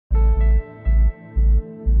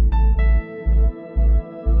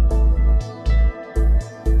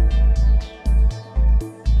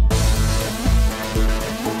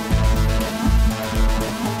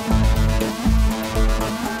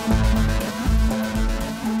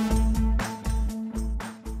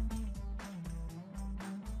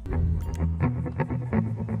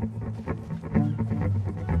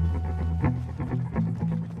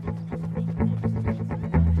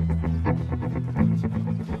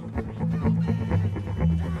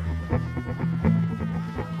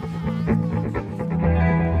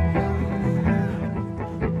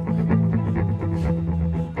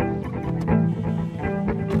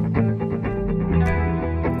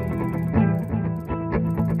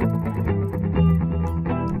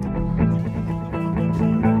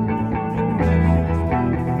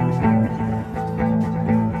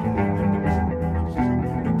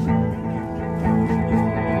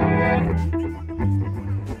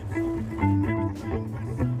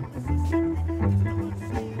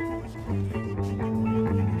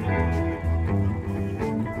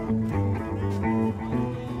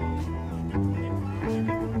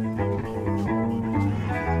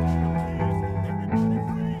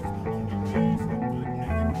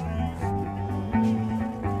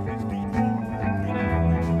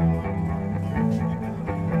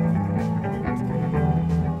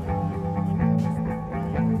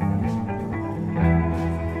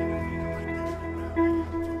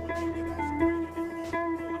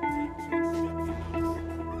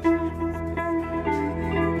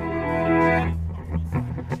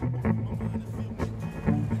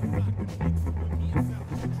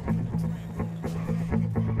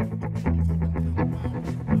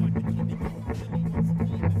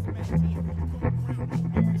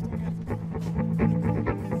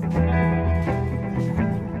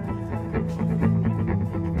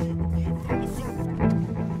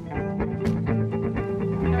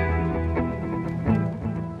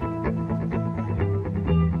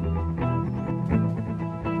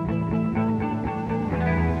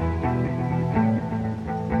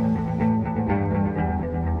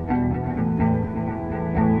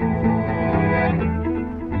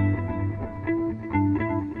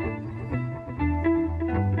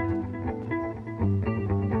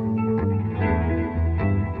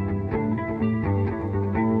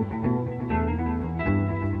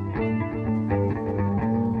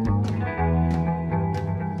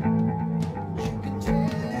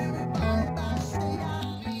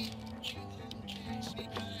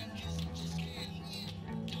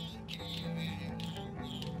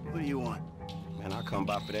Man, I come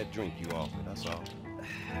by for that drink you offered, that's all.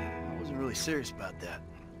 I wasn't really serious about that.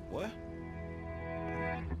 What?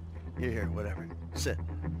 Here, whatever. Sit.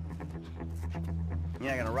 You're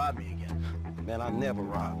not gonna rob me again. Man, I never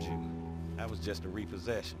robbed you. That was just a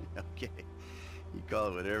repossession. Okay. You call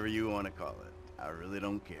it whatever you want to call it. I really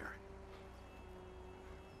don't care.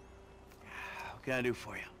 What can I do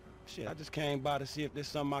for you? Shit, I just came by to see if there's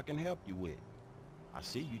something I can help you with. I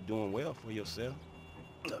see you doing well for yourself.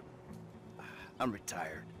 Look, I'm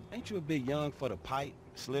retired. Ain't you a bit young for the pipe,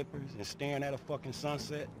 slippers, and staring at a fucking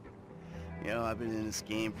sunset? You know, I've been in this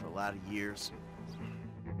game for a lot of years.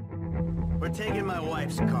 We're taking my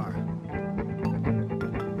wife's car.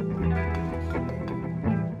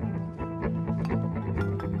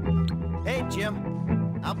 Hey, Jim.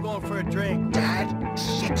 I'm going for a drink. Dad?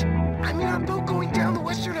 Shit! I'm in our boat going down the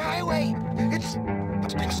Western Highway. It's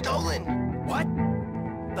been stolen. What?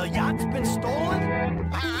 The yacht's been stolen?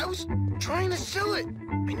 I was trying to sell it.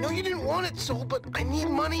 I know you didn't want it sold, but I need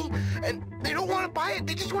money, and they don't want to buy it.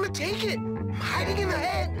 They just want to take it. I'm hiding in the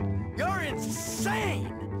head. You're insane!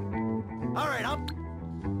 All right,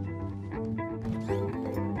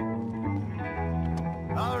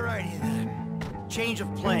 Alrighty then. Change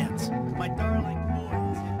of plans. My darling boy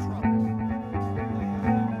is in trouble.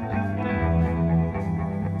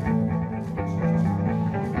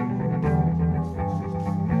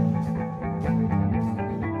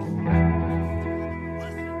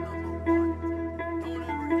 Lesson number 1. Don't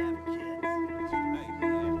ever have kids. Hey,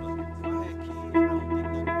 man, look, if I had kids, I don't think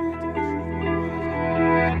no parents would shoot my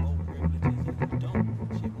eyes.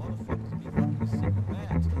 Shit, motherfuckers be fucking sick of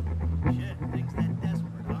bastards. Shit, things that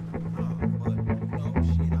desperate, huh? But, no,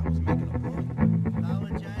 shit, I was making a point.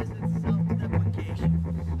 Apologize and self-deprecation.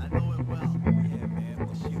 I know it well. Yeah, man,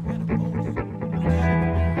 but shit, where the boat is? Well, shit's been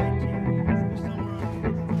hijacked. We're somewhere on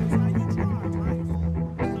That's how you drive, right?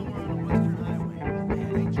 we're somewhere on the Western Highway. Man,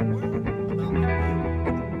 ain't you worried? About my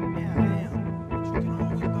boat? Yeah, I am. But you can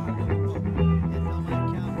always buy another boat. It's on my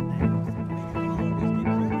account today. And you can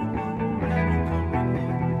always get credit for it. Have you come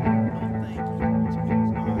repair? No, thank you.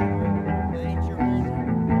 That ain't your home.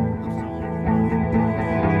 I'm someone who wants you. Man, I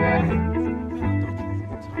thought you was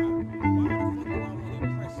retired. Why the fuck do I want to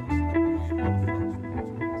impress some slippery motherfuckers?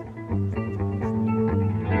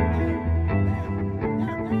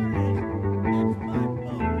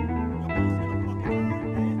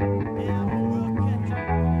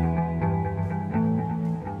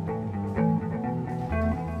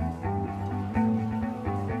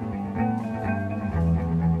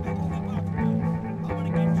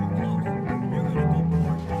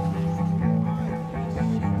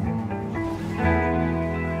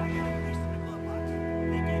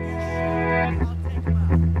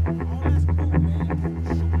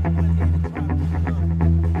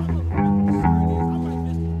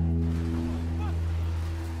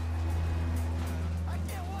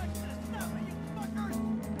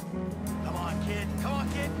 Come on,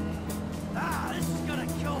 kid. Ah, this is gonna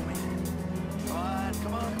kill me.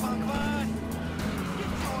 Come on. Get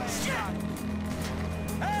your ass out.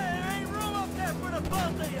 Hey, there ain't room up there for the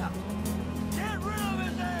both of you. Get rid of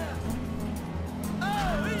his ass.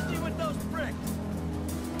 Oh, easy with those bricks.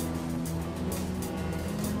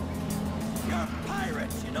 You're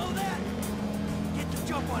pirates, you know that? Get the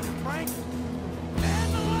jump on him, Frank.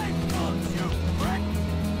 And the lifeboats, you prick.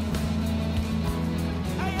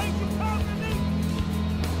 Hey, ain't you talking to me?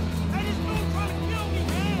 Hey, this dude trying to kill me,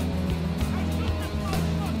 man! Hey, shoot this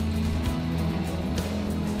motherfucker!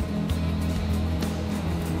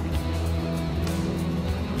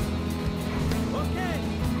 Okay,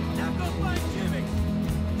 now go find Jimmy!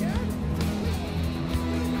 Dad?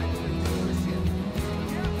 I didn't do this yet.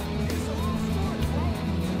 Yeah, it's a long story, bro.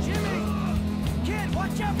 Jimmy! Kid,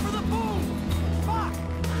 watch out for the boom!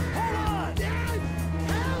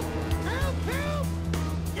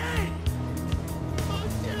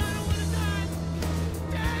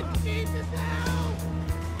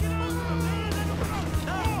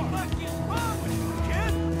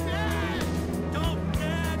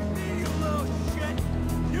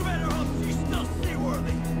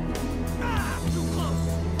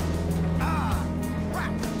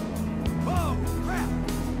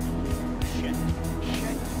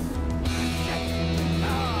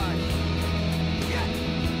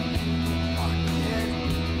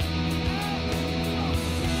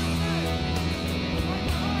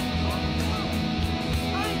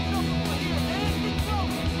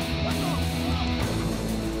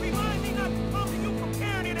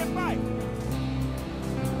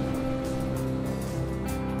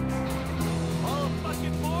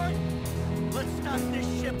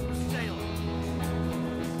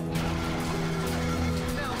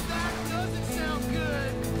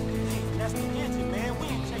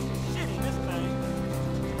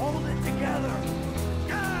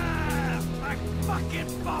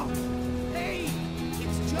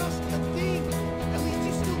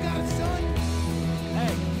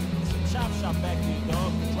 out back here,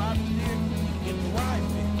 dog. The driver's there, you can get the ride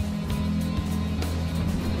fixed.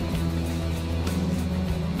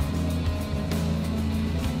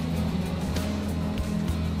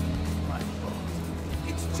 My fault.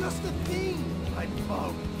 It's just a thing. My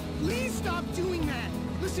fault. Please stop doing that.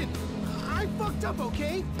 Listen, I fucked up,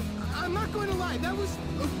 okay? I'm not going to lie. That was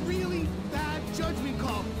a really bad judgment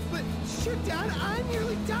call. But shit, Dad, I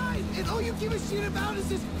nearly died. And all you give a shit about is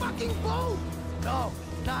this fucking boat. No,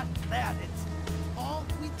 not that. It's All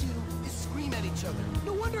we do is scream at each other.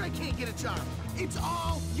 No wonder I can't get a job. It's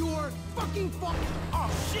all your fucking fault. oh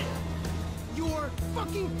shit. Your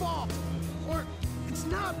fucking fault. Or it's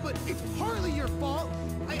not, but it's partly your fault.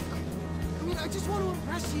 I mean, I just want to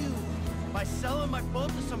impress you. By selling my boat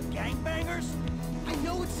to some gangbangers? I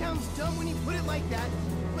know it sounds dumb when you put it like that,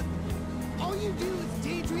 but all you do is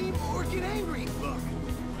daydream or get angry. Look,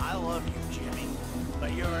 I love you, Jimmy,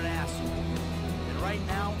 but you're an asshole. And right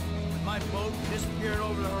now, with my boat disappearing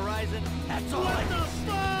over the horizon, that's all I can see.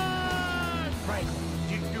 Fuck? Franklin,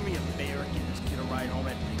 do you do me a favor? Give this kid a ride home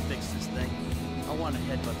after we fix this thing. I want to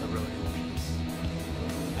headbutt the road in peace.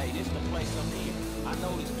 Hey, this the place I'm in. I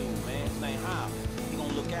know this dude, man. His name Hal. He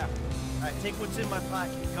gonna look after me. All right, take what's in my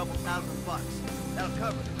pocket, a couple $1,000. That'll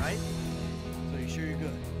cover it, right? So you sure you're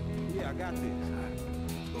good? Yeah, I got this.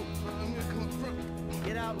 Oh, I'm gonna come up front.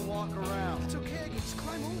 Get out and walk around. It's okay, I can just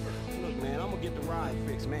climb over. Look, man, I'm gonna get the ride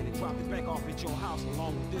fixed, man, and drop it back off at your house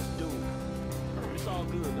along with this dude. It's all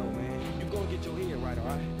good, though, man. You go and get your head right, all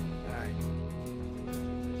right? All right.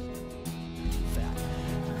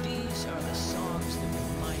 These are the songs that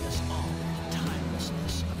remind us all of the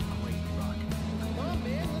timelessness of great rock. Come on,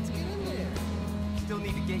 man, let's get in there. Still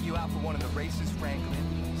need to get you out for one of the races, Franklin.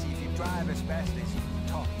 See if you drive as fast as you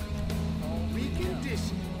talk.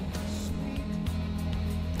 Recondition. Sweet.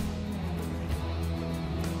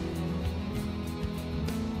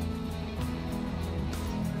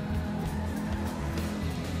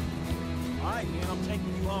 All right, man, I'm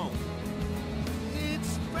taking you home.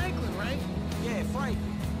 It's Franklin, right? Yeah, Frank,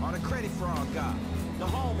 or the credit fraud guy, the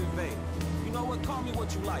home invader. You know what? Call me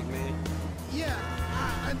what you like, man. Yeah,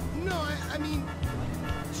 no, I mean,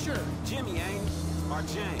 sure, Jimmy, ain't it? Or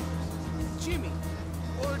James? Jimmy.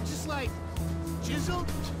 Or just like, Jizzle?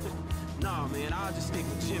 Nah, man, I'll just stick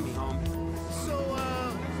with Jimmy, homie. So,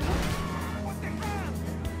 what the hell?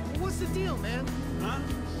 What's the deal, man? Huh?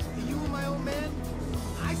 You and my old man?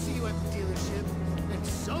 I see you at the dealership, and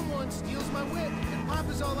someone steals my whip, and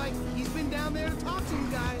Papa's all like, he's been down there to talk to you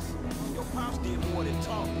guys. Your pops did more than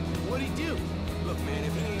talk. What'd he do? Look, man,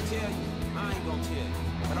 if he ain't tell you, I ain't gonna tell you.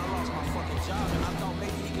 But I lost my fucking job, and I thought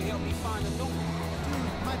maybe he could help me find a new one. Dude,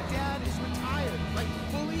 my dad is retired, like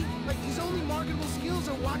fully, like his only marketable skills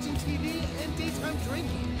are watching TV and daytime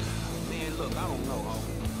drinking. Man, look, I don't know,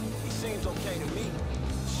 homie. He seems okay to me.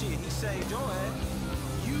 Shit, he saved your ass.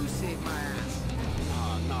 You saved my ass.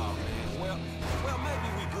 Nah, man. Well, maybe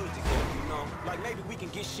we good together, you know? Like, maybe we can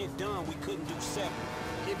get shit done we couldn't do separate.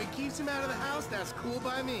 If it keeps him out of the house, that's cool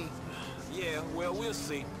by me. Yeah, well, we'll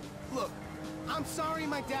see. Look, I'm sorry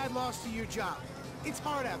my dad lost you your job. It's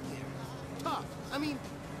hard out there. Tough. I mean,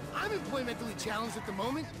 I'm employmentally challenged at the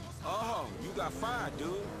moment. Oh, you got fired,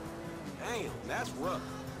 dude. Damn, that's rough.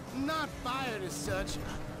 Not fired as such.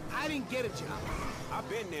 I didn't get a job. I've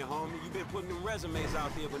been there, homie. You've been putting them resumes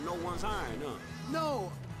out there, but no one's hiring, huh?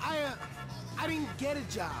 No, I didn't get a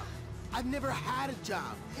job. I've never had a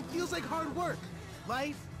job. It feels like hard work.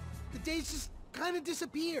 Life, the days just kind of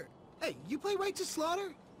disappear. Hey, you play Right to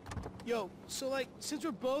Slaughter? Yo, so like, since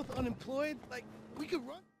we're both unemployed, like, we could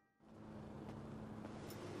run...